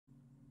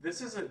This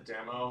is a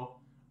demo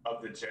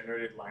of the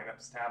Generated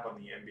Lineups tab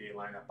on the NBA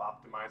Lineup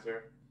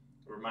Optimizer.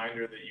 A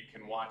reminder that you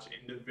can watch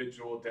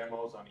individual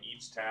demos on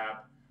each tab,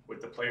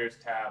 with the Players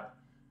tab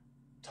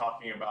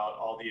talking about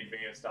all the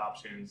advanced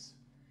options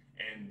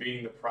and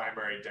being the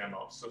primary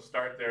demo. So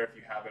start there if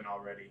you haven't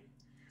already.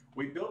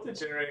 We built the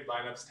Generated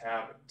Lineups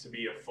tab to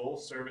be a full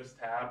service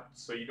tab,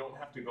 so you don't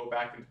have to go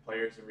back into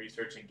Players and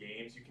research in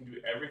games. You can do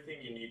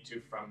everything you need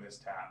to from this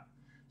tab.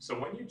 So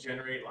when you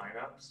generate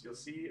lineups, you'll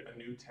see a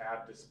new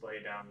tab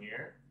display down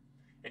here,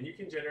 and you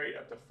can generate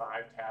up to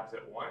 5 tabs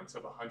at once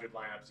of 100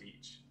 lineups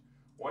each.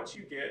 Once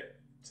you get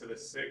to the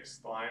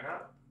sixth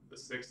lineup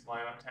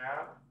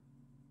tab,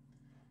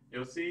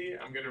 you'll see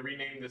I'm going to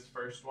rename this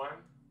first one.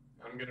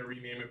 I'm going to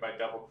rename it by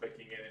double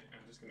clicking it.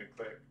 I'm just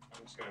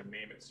going to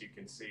name it so you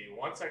can see.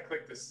 Once I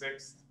click the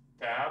 6th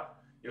tab,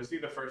 you'll see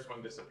the first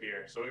one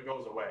disappear, so it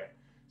goes away.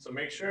 So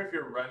make sure if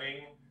you're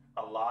running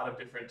a lot of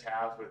different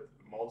tabs with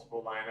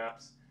multiple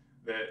lineups,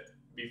 that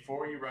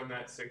before you run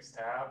that 6th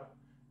tab,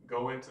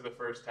 go into the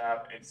first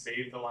tab and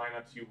save the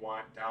lineups you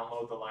want,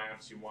 download the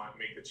lineups you want,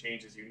 make the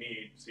changes you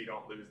need so you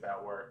don't lose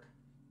that work.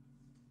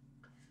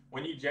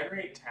 When you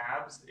generate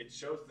tabs, it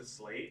shows the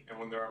slate, and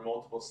when there are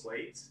multiple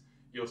slates,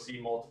 you'll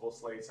see multiple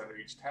slates under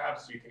each tab,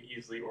 so you can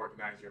easily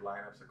organize your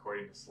lineups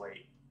according to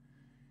slate.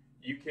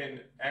 You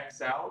can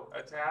X out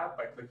a tab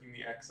by clicking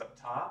the X up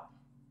top.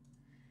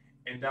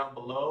 And down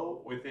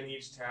below, within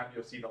each tab,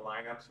 you'll see the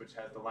lineups, which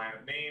has the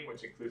lineup name,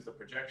 which includes the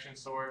projection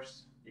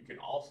source. You can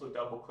also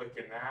double click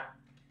in that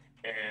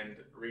and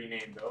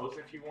rename those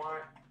if you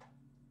want.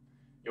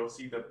 You'll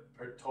see the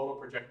total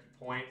projected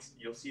points.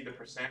 You'll see the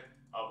percent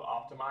of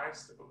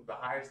optimized, the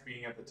highest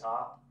being at the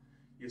top.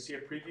 You'll see a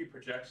preview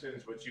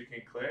projections, which you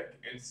can click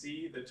and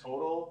see the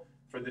total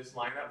for this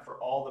lineup for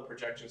all the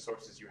projection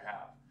sources you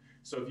have.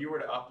 So if you were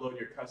to upload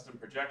your custom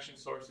projection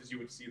sources, you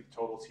would see the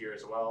totals here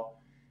as well.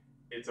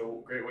 It's a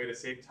great way to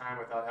save time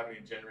without having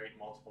to generate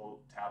multiple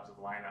tabs of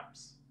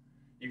lineups.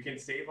 You can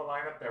save a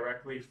lineup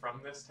directly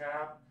from this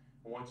tab.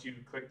 Once you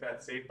click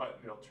that save button,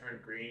 it'll turn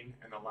green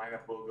and the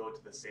lineup will go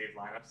to the Save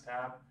Lineups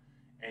tab.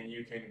 And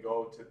you can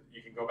go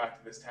back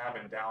to this tab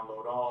and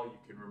download all.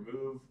 You can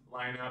remove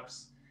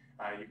lineups.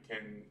 You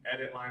can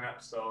edit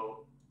lineups.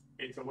 So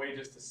it's a way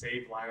just to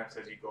save lineups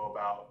as you go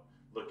about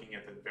looking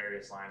at the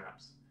various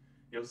lineups.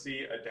 You'll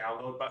see a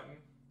download button.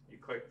 You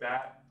click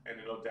that and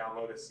it'll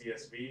download a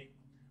CSV,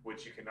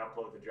 which you can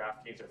upload to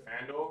DraftKings or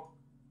FanDuel.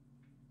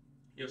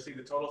 You'll see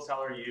the total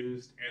salary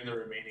used and the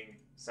remaining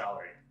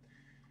salary.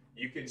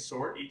 You can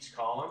sort each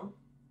column.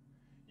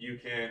 You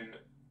can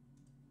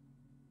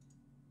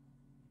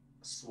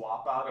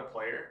swap out a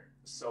player.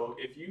 So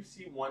if you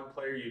see one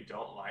player you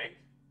don't like,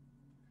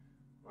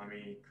 let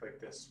me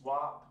click this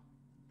swap,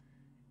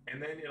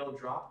 and then it'll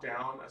drop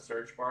down a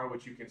search bar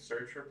which you can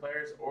search for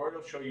players, or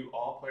it'll show you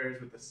all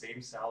players with the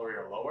same salary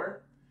or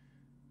lower.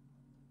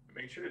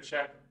 Make sure to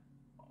check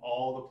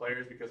all the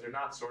players because they're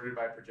not sorted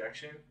by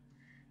projection.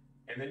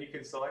 And then you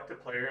can select a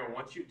player, and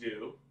once you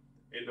do,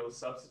 it'll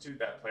substitute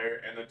that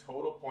player and the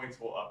total points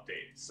will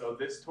update. So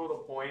this total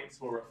points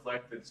will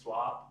reflect the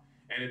swap,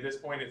 and at this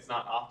point it's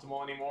not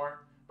optimal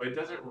anymore, but it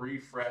doesn't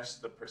refresh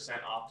the percent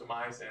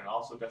optimized, and it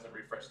also doesn't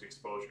refresh the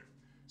exposure.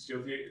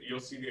 So you'll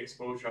see the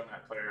exposure on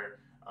that player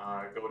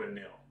go to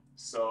nil.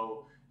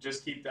 So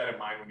just keep that in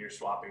mind when you're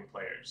swapping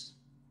players.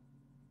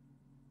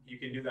 You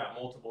can do that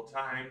multiple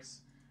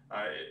times.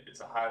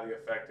 It's a highly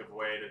effective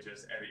way to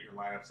just edit your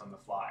lineups on the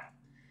fly.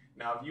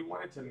 Now, if you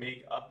wanted to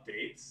make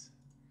updates,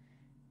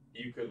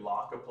 you could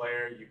lock a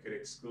player, you could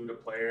exclude a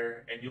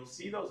player, and you'll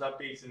see those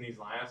updates in these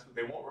lineups, but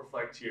they won't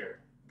reflect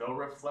here. They'll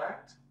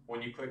reflect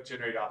when you click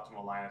Generate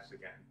Optimal Lineups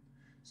again.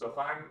 So if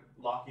I'm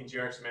locking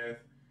J.R. Smith,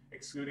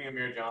 excluding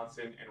Amir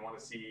Johnson, and want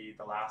to see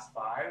the last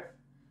 5,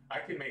 I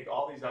can make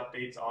all these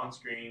updates on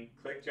screen,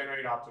 click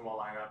Generate Optimal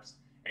Lineups,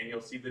 and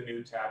you'll see the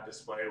new tab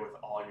display with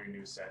all your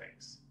new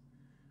settings.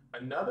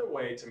 Another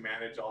way to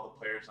manage all the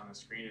players on the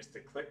screen is to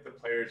click the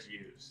players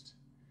used.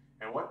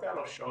 And what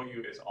that'll show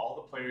you is all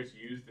the players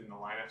used in the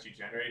lineups you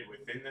generated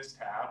within this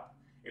tab.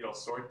 It'll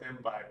sort them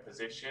by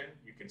position.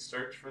 You can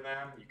search for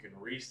them. You can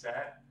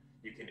reset.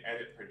 You can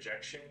edit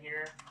projection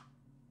here.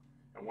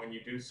 And when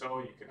you do so,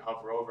 you can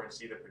hover over and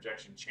see the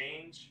projection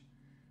change.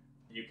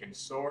 You can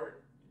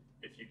sort.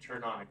 If you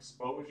turn on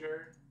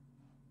exposure,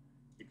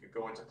 you could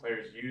go into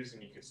players used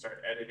and you can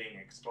start editing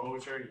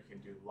exposure. You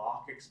can do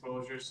lock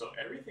exposure. So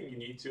everything you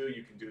need to,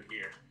 you can do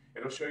here.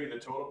 It'll show you the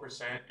total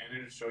percent and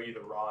it'll show you the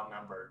raw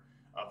number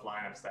of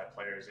lineups that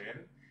player's in.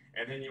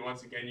 And then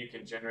once again, you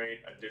can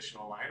generate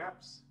additional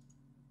lineups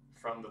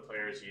from the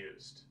players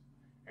used.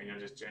 And you'll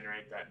just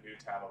generate that new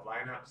tab of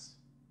lineups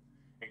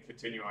and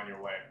continue on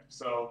your way.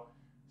 So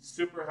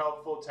super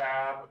helpful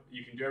tab.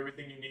 You can do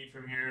everything you need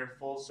from here,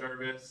 full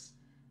service.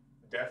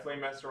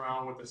 Definitely mess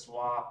around with the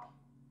swap.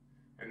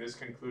 And this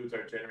concludes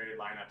our Generated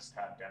Lineups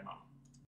tab demo.